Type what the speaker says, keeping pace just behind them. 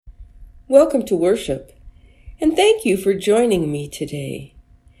Welcome to worship, and thank you for joining me today.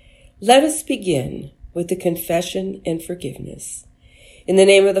 Let us begin with the confession and forgiveness. In the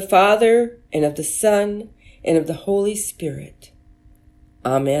name of the Father, and of the Son, and of the Holy Spirit.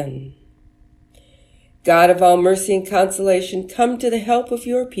 Amen. God of all mercy and consolation, come to the help of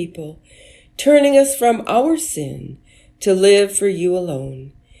your people, turning us from our sin to live for you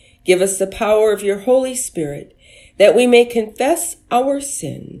alone. Give us the power of your Holy Spirit, that we may confess our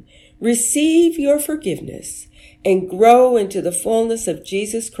sin, receive your forgiveness, and grow into the fullness of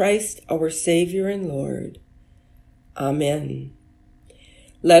Jesus Christ, our Savior and Lord. Amen.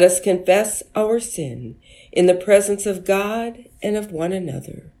 Let us confess our sin in the presence of God and of one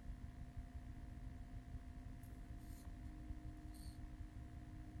another.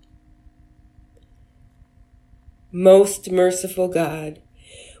 Most merciful God,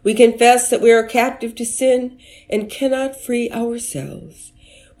 we confess that we are captive to sin and cannot free ourselves.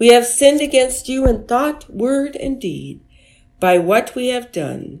 We have sinned against you in thought, word, and deed, by what we have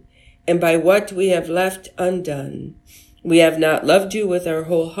done and by what we have left undone. We have not loved you with our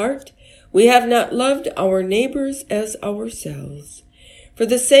whole heart. We have not loved our neighbors as ourselves. For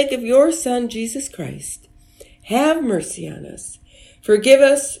the sake of your Son, Jesus Christ, have mercy on us. Forgive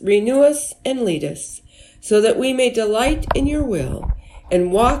us, renew us, and lead us, so that we may delight in your will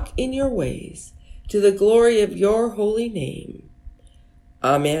and walk in your ways, to the glory of your holy name.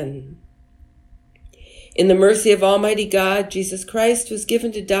 Amen. In the mercy of Almighty God, Jesus Christ was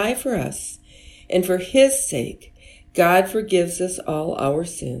given to die for us, and for his sake, God forgives us all our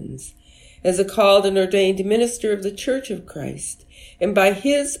sins. As a called and ordained minister of the Church of Christ, and by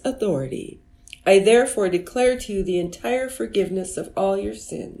his authority, I therefore declare to you the entire forgiveness of all your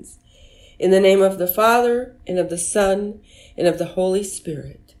sins. In the name of the Father, and of the Son, and of the Holy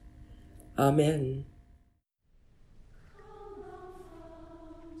Spirit. Amen.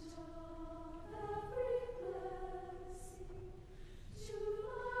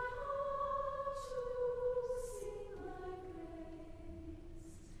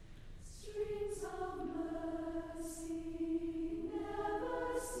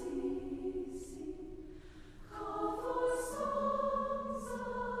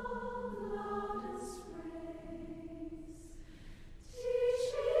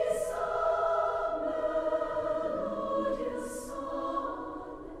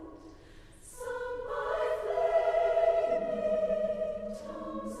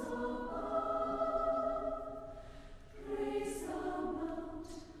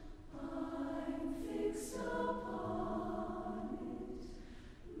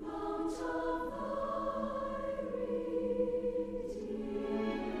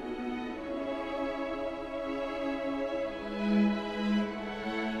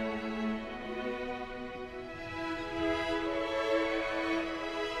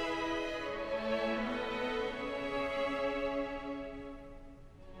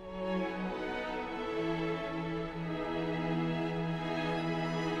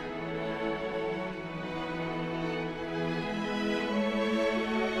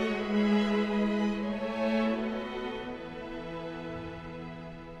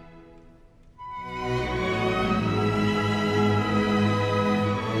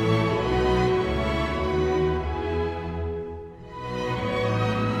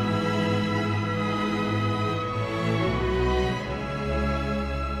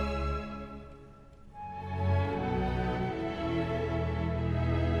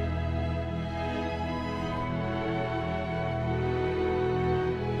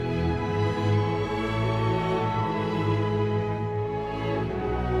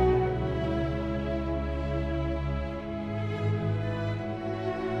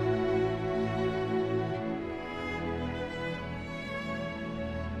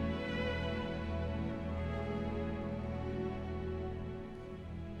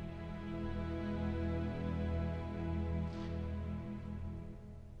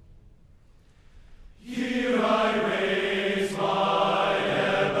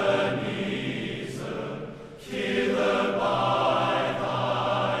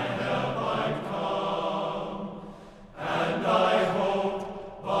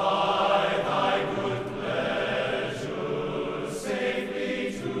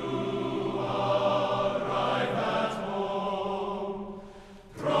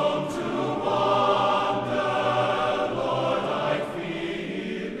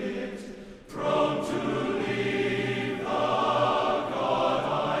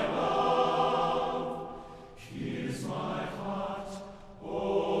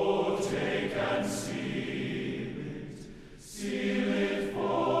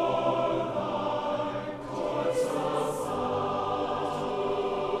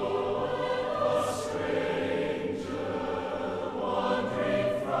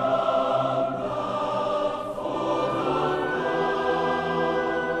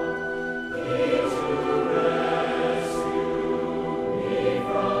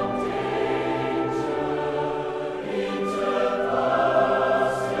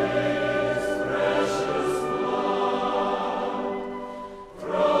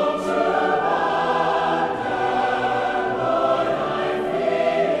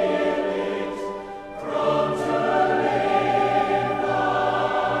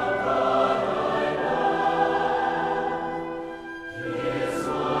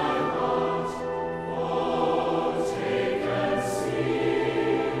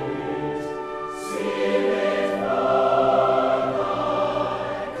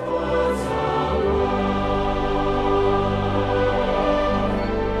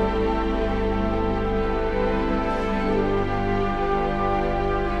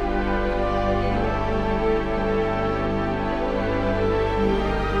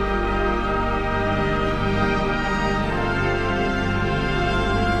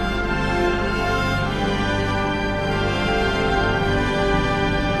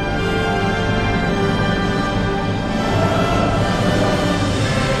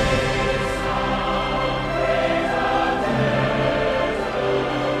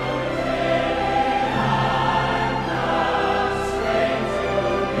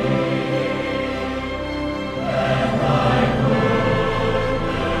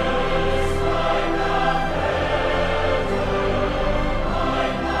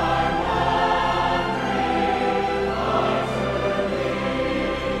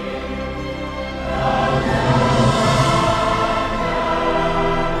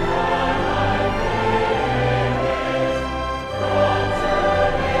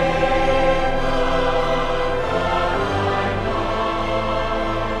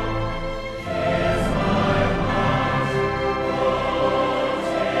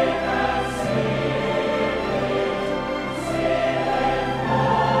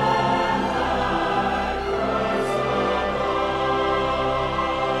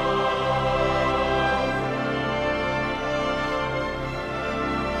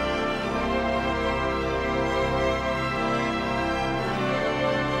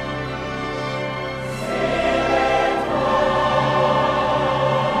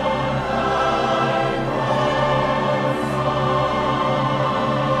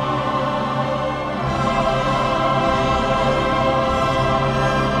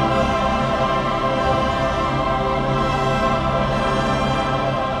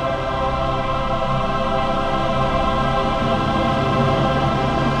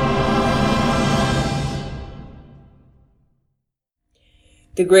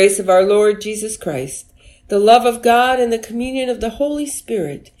 The grace of our Lord Jesus Christ, the love of God, and the communion of the Holy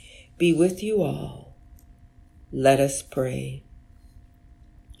Spirit be with you all. Let us pray.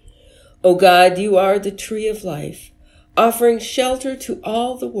 O God, you are the tree of life, offering shelter to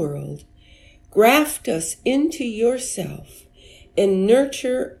all the world. Graft us into yourself and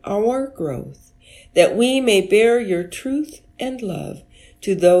nurture our growth, that we may bear your truth and love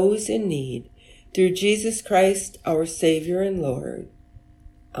to those in need, through Jesus Christ, our Savior and Lord.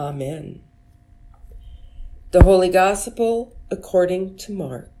 Amen. The Holy Gospel according to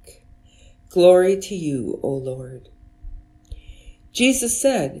Mark. Glory to you, O Lord. Jesus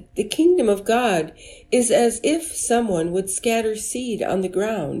said, "The kingdom of God is as if someone would scatter seed on the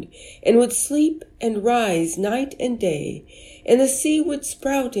ground and would sleep and rise night and day, and the seed would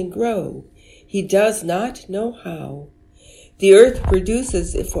sprout and grow. He does not know how. The earth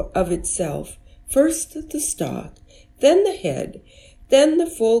produces of itself first the stalk, then the head, then the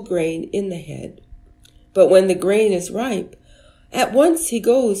full grain in the head. But when the grain is ripe, at once he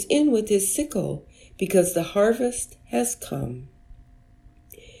goes in with his sickle, because the harvest has come."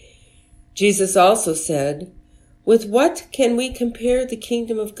 Jesus also said, "With what can we compare the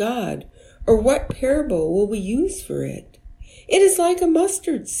kingdom of God, or what parable will we use for it? It is like a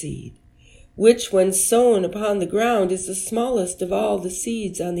mustard seed, which when sown upon the ground is the smallest of all the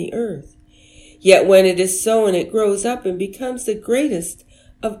seeds on the earth. Yet when it is sown, it grows up and becomes the greatest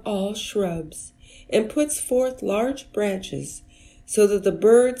of all shrubs, and puts forth large branches, so that the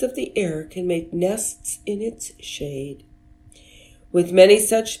birds of the air can make nests in its shade." With many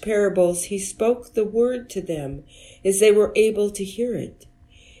such parables he spoke the word to them, as they were able to hear it.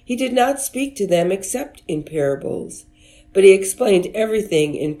 He did not speak to them except in parables, but he explained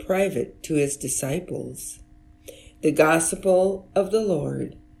everything in private to his disciples. The Gospel of the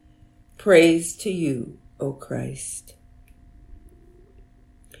Lord. Praise to you, O Christ.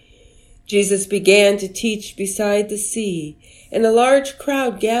 Jesus began to teach beside the sea, and a large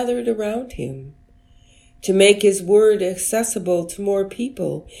crowd gathered around him. To make his word accessible to more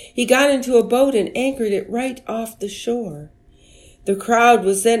people, he got into a boat and anchored it right off the shore. The crowd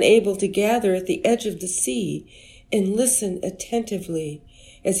was then able to gather at the edge of the sea and listen attentively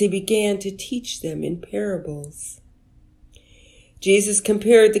as he began to teach them in parables. Jesus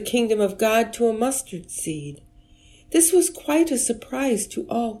compared the kingdom of God to a mustard seed. This was quite a surprise to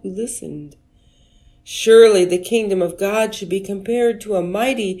all who listened. Surely the kingdom of God should be compared to a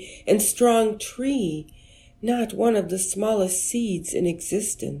mighty and strong tree, not one of the smallest seeds in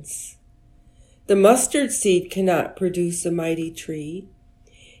existence. The mustard seed cannot produce a mighty tree.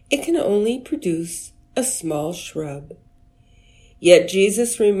 It can only produce a small shrub. Yet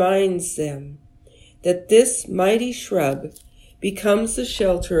Jesus reminds them that this mighty shrub becomes the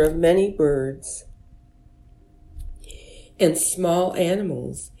shelter of many birds and small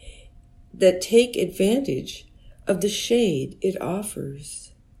animals that take advantage of the shade it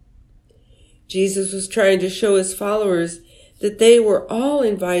offers. Jesus was trying to show his followers that they were all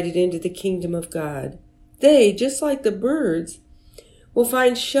invited into the kingdom of God. They, just like the birds, will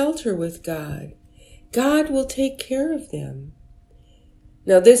find shelter with God. God will take care of them.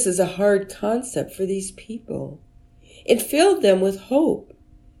 Now, this is a hard concept for these people. It filled them with hope,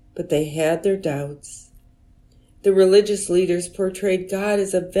 but they had their doubts. The religious leaders portrayed God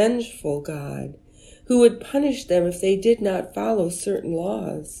as a vengeful God who would punish them if they did not follow certain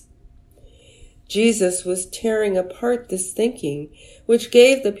laws. Jesus was tearing apart this thinking, which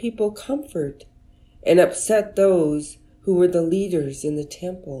gave the people comfort and upset those who were the leaders in the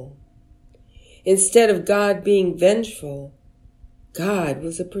temple. Instead of God being vengeful, God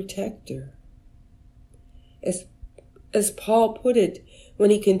was a protector. As Paul put it when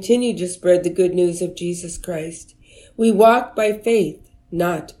he continued to spread the good news of Jesus Christ, we walk by faith,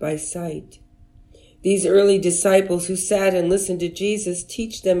 not by sight. These early disciples who sat and listened to Jesus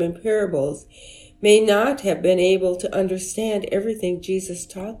teach them in parables may not have been able to understand everything Jesus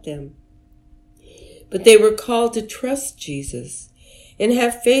taught them, but they were called to trust Jesus and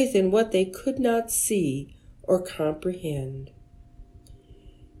have faith in what they could not see or comprehend.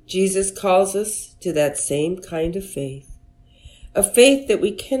 Jesus calls us to that same kind of faith, a faith that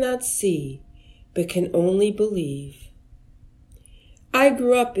we cannot see but can only believe. I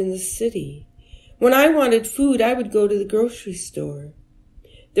grew up in the city. When I wanted food, I would go to the grocery store.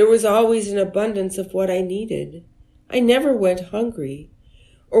 There was always an abundance of what I needed. I never went hungry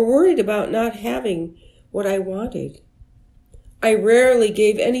or worried about not having what I wanted. I rarely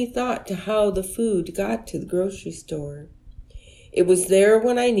gave any thought to how the food got to the grocery store. It was there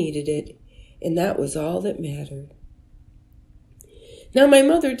when I needed it, and that was all that mattered. Now, my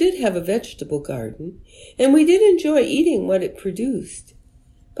mother did have a vegetable garden, and we did enjoy eating what it produced.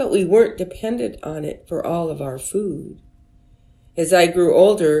 but we weren't dependent on it for all of our food. As I grew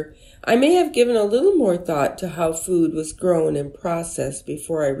older, I may have given a little more thought to how food was grown and processed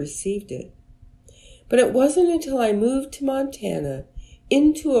before I received it. But it wasn't until I moved to Montana,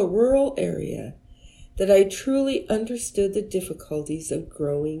 into a rural area, that I truly understood the difficulties of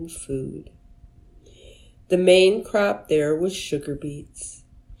growing food. The main crop there was sugar beets.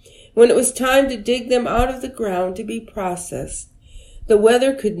 When it was time to dig them out of the ground to be processed, the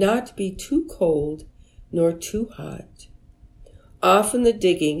weather could not be too cold nor too hot. Often the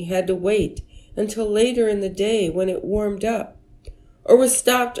digging had to wait until later in the day when it warmed up, or was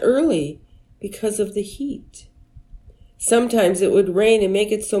stopped early because of the heat. Sometimes it would rain and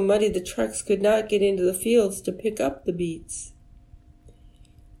make it so muddy the trucks could not get into the fields to pick up the beets.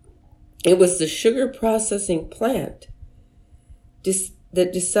 It was the sugar processing plant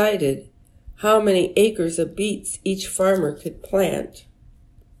that decided how many acres of beets each farmer could plant.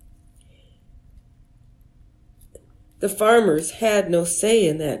 The farmers had no say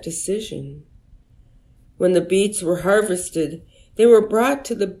in that decision. When the beets were harvested, they were brought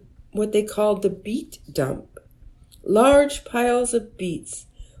to what they called the beet dump. Large piles of beets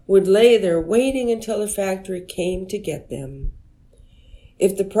would lay there waiting until the factory came to get them.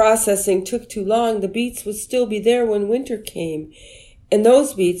 If the processing took too long, the beets would still be there when winter came, and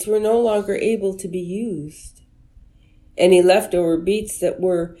those beets were no longer able to be used. Any leftover beets that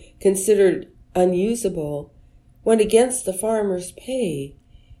were considered unusable went against the farmer's pay,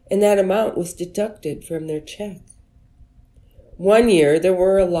 and that amount was deducted from their check. One year there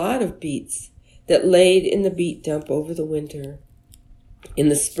were a lot of beets that laid in the beet dump over the winter. In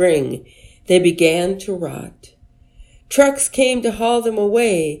the spring, they began to rot. Trucks came to haul them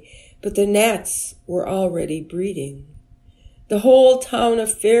away, but the gnats were already breeding. The whole town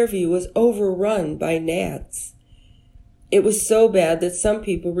of Fairview was overrun by gnats. It was so bad that some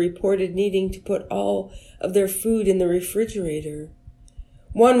people reported needing to put all of their food in the refrigerator.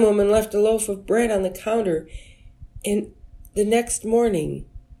 One woman left a loaf of bread on the counter, and the next morning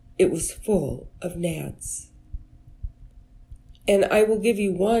it was full of gnats. And I will give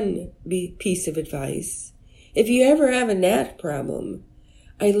you one piece of advice. If you ever have a gnat problem,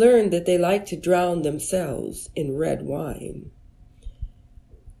 I learned that they like to drown themselves in red wine.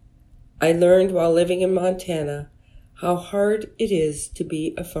 I learned while living in Montana how hard it is to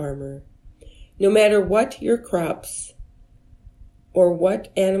be a farmer. No matter what your crops or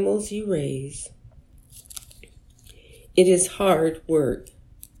what animals you raise, it is hard work.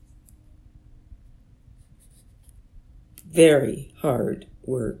 Very hard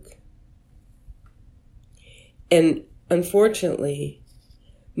work. And unfortunately,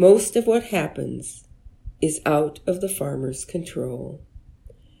 most of what happens is out of the farmer's control.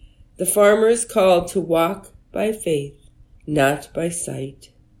 The farmer is called to walk by faith, not by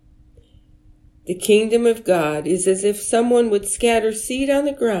sight. The kingdom of God is as if someone would scatter seed on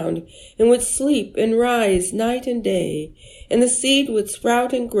the ground and would sleep and rise night and day, and the seed would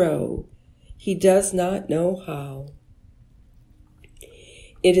sprout and grow. He does not know how.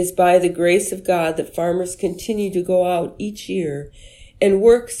 It is by the grace of God that farmers continue to go out each year and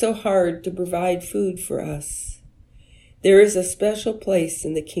work so hard to provide food for us. There is a special place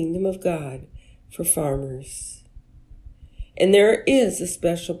in the kingdom of God for farmers. And there is a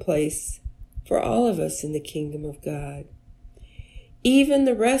special place for all of us in the kingdom of God. Even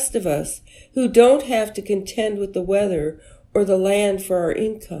the rest of us who don't have to contend with the weather or the land for our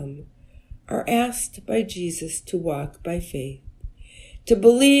income are asked by Jesus to walk by faith, to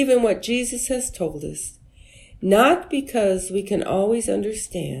believe in what Jesus has told us, not because we can always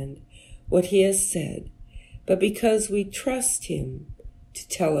understand what he has said, but because we trust him to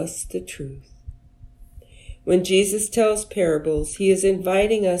tell us the truth. When Jesus tells parables, he is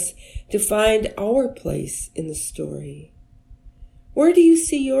inviting us to find our place in the story. Where do you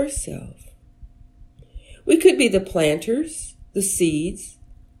see yourself? We could be the planters, the seeds,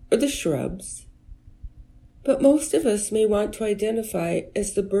 or the shrubs. But most of us may want to identify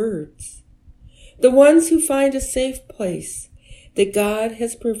as the birds, the ones who find a safe place that God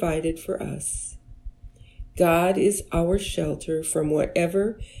has provided for us. God is our shelter from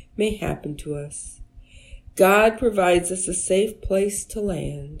whatever may happen to us. God provides us a safe place to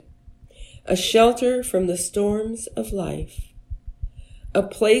land, a shelter from the storms of life, a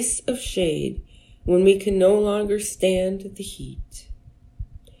place of shade when we can no longer stand the heat.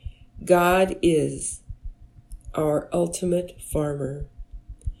 God is our ultimate farmer.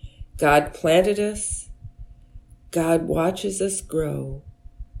 God planted us, God watches us grow,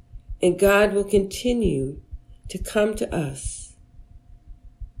 and God will continue to come to us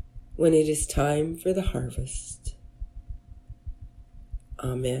when it is time for the harvest.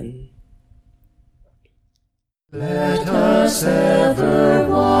 Amen. Let us ever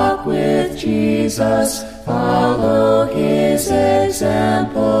walk with Jesus, follow his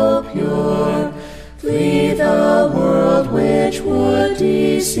example pure. Flee the world which would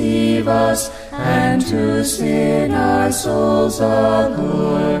deceive us, and to sin our souls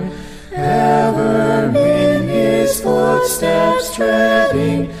allure. Ever in his footsteps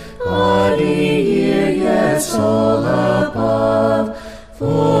treading, body here yet soul above,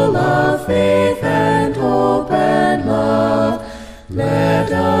 full of faith and hope and love.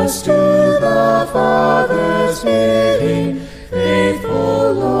 Let us do the Father's bidding,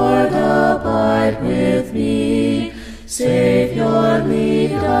 faithful Lord, abide with me. Savior,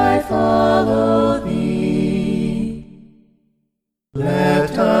 lead, I follow thee.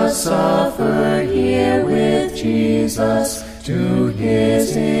 Let us suffer here with Jesus, to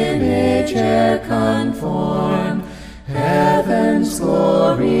his image e'er conform. Heaven's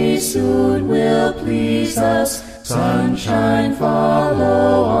glory soon will please us, sunshine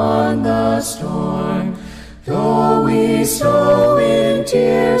follow on the storm. Though we sow in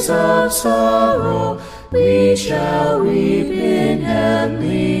tears of sorrow, we shall reap in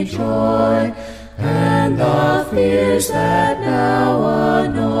heavenly joy. And the fears that now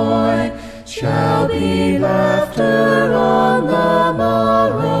annoy shall be laughter on the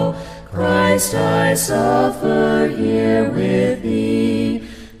morrow. Christ, I suffer here with thee,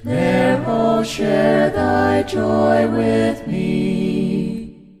 there, oh, share thy joy with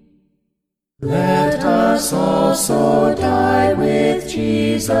me. Let us also die with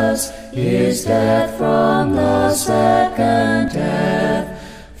Jesus, his death from the second death.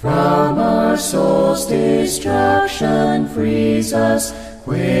 From our soul's destruction frees us,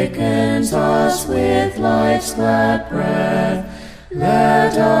 quickens us with life's glad breath.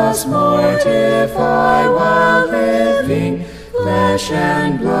 Let us mortify while living flesh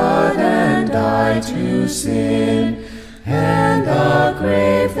and blood, and die to sin. And the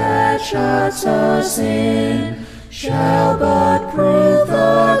grave that shuts us in shall but prove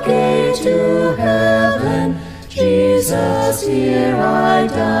the gate to heaven. Jesus, here I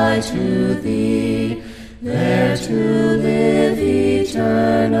die to thee, there to live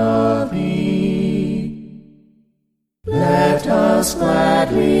eternally. Let us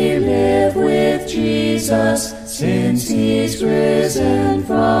gladly live with Jesus, since he's risen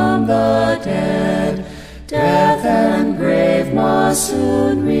from the dead. Death and grave must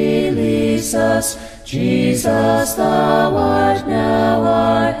soon release us. Jesus, thou art now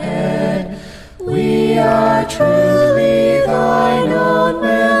our head. We are truly thine own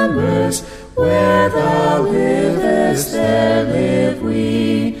members. Where thou livest, there live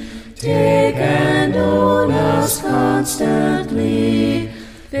we. Take and own us constantly.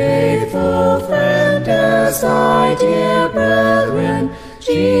 Faithful friend, as thy dear brethren,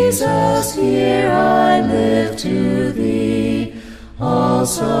 Jesus, here I live to thee,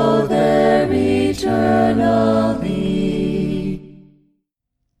 also there eternally.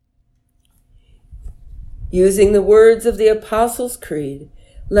 Using the words of the Apostles' Creed,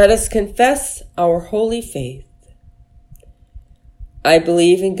 let us confess our holy faith. I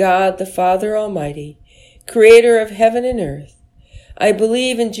believe in God, the Father Almighty, creator of heaven and earth. I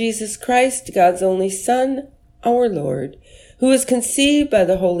believe in Jesus Christ, God's only Son, our Lord, who was conceived by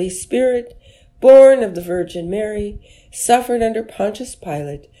the Holy Spirit, born of the Virgin Mary, suffered under Pontius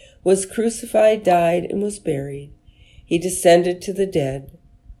Pilate, was crucified, died, and was buried. He descended to the dead.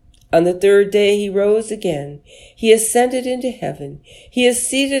 On the third day he rose again. He ascended into heaven. He is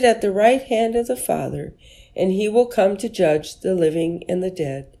seated at the right hand of the Father, and he will come to judge the living and the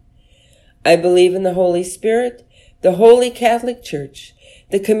dead. I believe in the Holy Spirit, the Holy Catholic Church,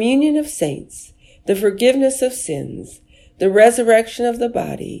 the communion of saints, the forgiveness of sins, the resurrection of the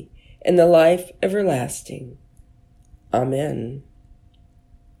body, and the life everlasting. Amen.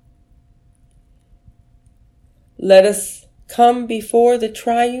 Let us come before the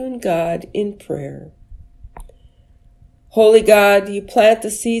triune God in prayer. Holy God, you plant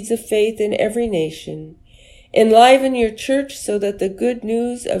the seeds of faith in every nation. Enliven your church so that the good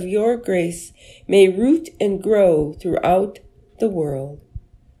news of your grace may root and grow throughout the world.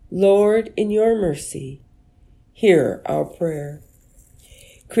 Lord, in your mercy, hear our prayer.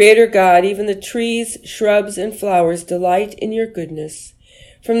 Creator God, even the trees, shrubs, and flowers delight in your goodness.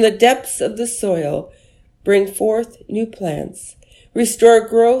 From the depths of the soil, bring forth new plants. Restore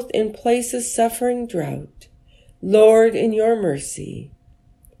growth in places suffering drought. Lord, in your mercy,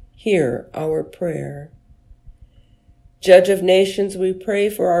 hear our prayer. Judge of nations, we pray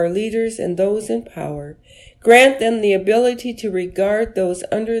for our leaders and those in power. Grant them the ability to regard those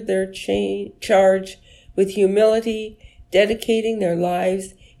under their charge with humility, dedicating their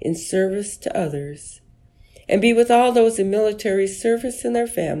lives in service to others. And be with all those in military service and their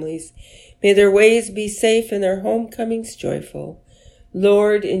families. May their ways be safe and their homecomings joyful.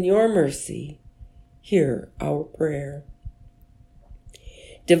 Lord, in your mercy, hear our prayer.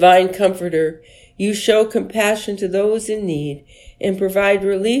 Divine Comforter, you show compassion to those in need and provide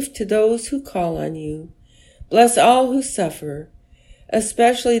relief to those who call on you. Bless all who suffer,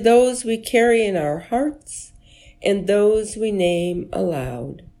 especially those we carry in our hearts and those we name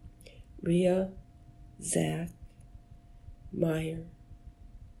aloud. Rhea, Zach, Meyer.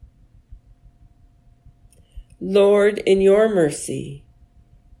 Lord, in your mercy,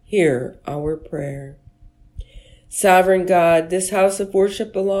 hear our prayer. Sovereign God, this house of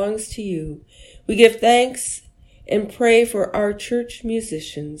worship belongs to you. We give thanks and pray for our church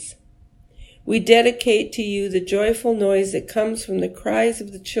musicians. We dedicate to you the joyful noise that comes from the cries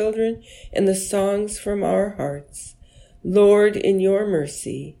of the children and the songs from our hearts. Lord, in your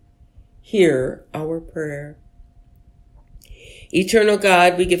mercy, hear our prayer. Eternal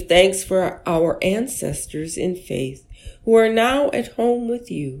God, we give thanks for our ancestors in faith who are now at home with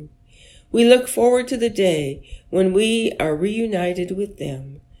you. We look forward to the day when we are reunited with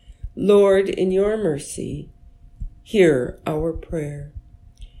them. Lord, in your mercy, hear our prayer.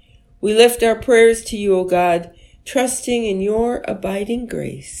 We lift our prayers to you, O God, trusting in your abiding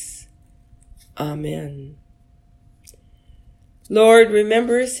grace. Amen. Lord,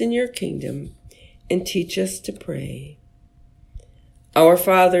 remember us in your kingdom and teach us to pray. Our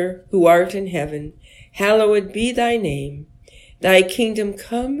Father, who art in heaven, hallowed be thy name. Thy kingdom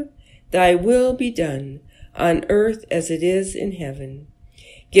come, thy will be done, on earth as it is in heaven.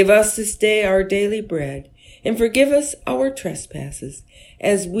 Give us this day our daily bread, and forgive us our trespasses,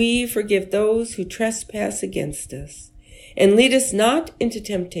 as we forgive those who trespass against us. And lead us not into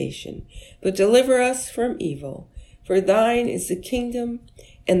temptation, but deliver us from evil. For thine is the kingdom,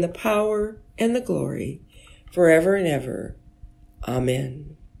 and the power, and the glory, forever and ever.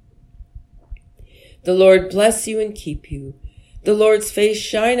 Amen. The Lord bless you and keep you. The Lord's face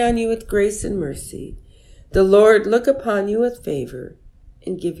shine on you with grace and mercy. The Lord look upon you with favor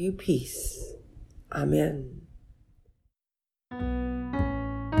and give you peace. Amen.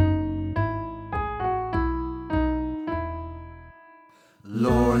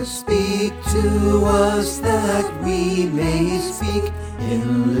 Lord, speak to us that we may speak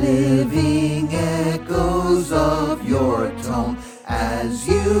in living echoes of your tone. As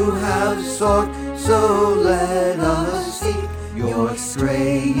you have sought, so let us seek your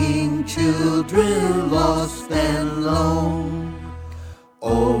straying children lost and lone.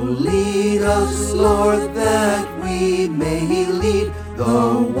 Oh, lead us, Lord, that we may lead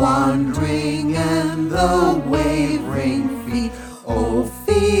the wandering and the wavering feet. Oh,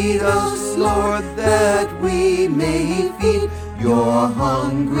 feed us, Lord, that we may feed your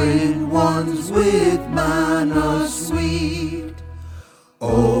hungering ones with manna sweet.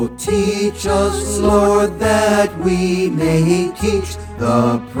 Oh, teach us, Lord, that we may teach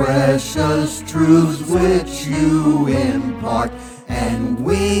the precious truths which you impart, and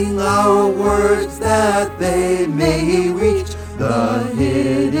wing our words that they may reach the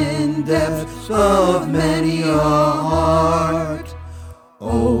hidden depths of many a heart.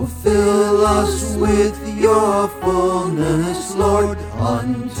 Oh, fill us with your fullness, Lord,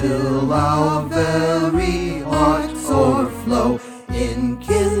 until our very hearts overflow in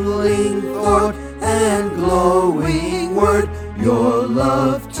kindling thought and glowing word, your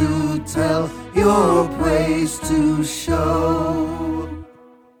love to tell, your praise to show.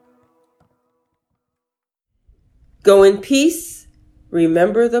 Go in peace,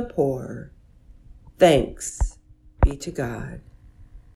 remember the poor. Thanks be to God.